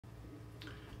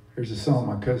Here's a song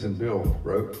my cousin Bill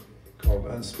wrote called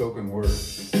Unspoken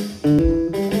Words.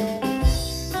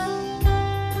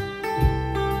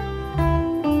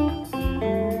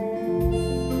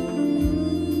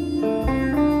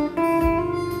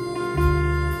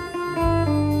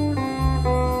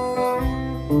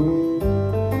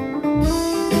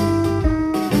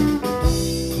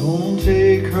 Don't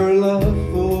take her love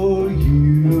for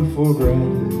you for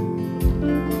granted.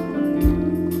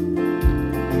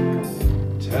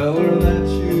 Tell her that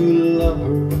you love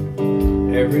her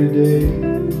every day.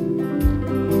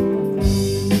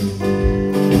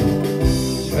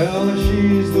 Tell her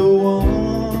she's the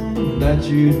one that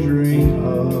you dream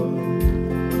of.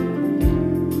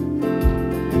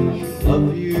 She'll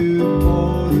love you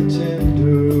for the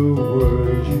tender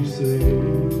words you say.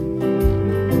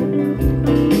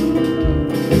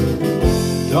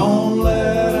 Don't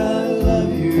let I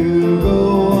love you go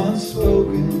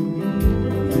unspoken.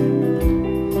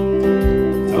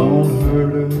 Don't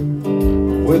hurt her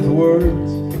with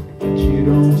words that you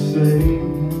don't say.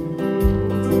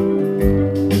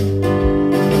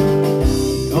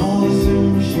 Don't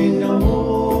assume she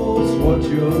knows what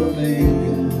you're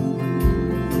thinking.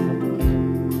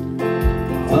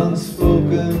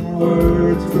 Unspoken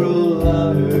words grow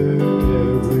louder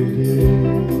every day.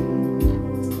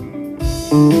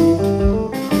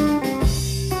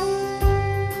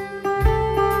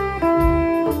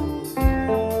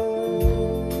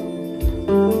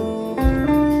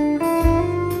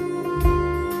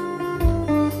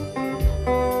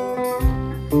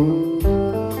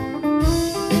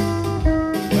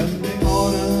 When the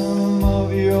autumn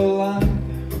of your life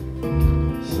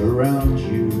surrounds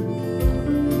you,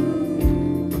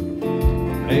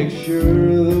 make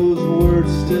sure those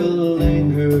words still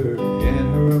linger in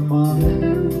her mind.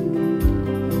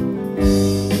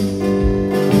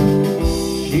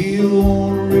 She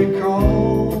won't recall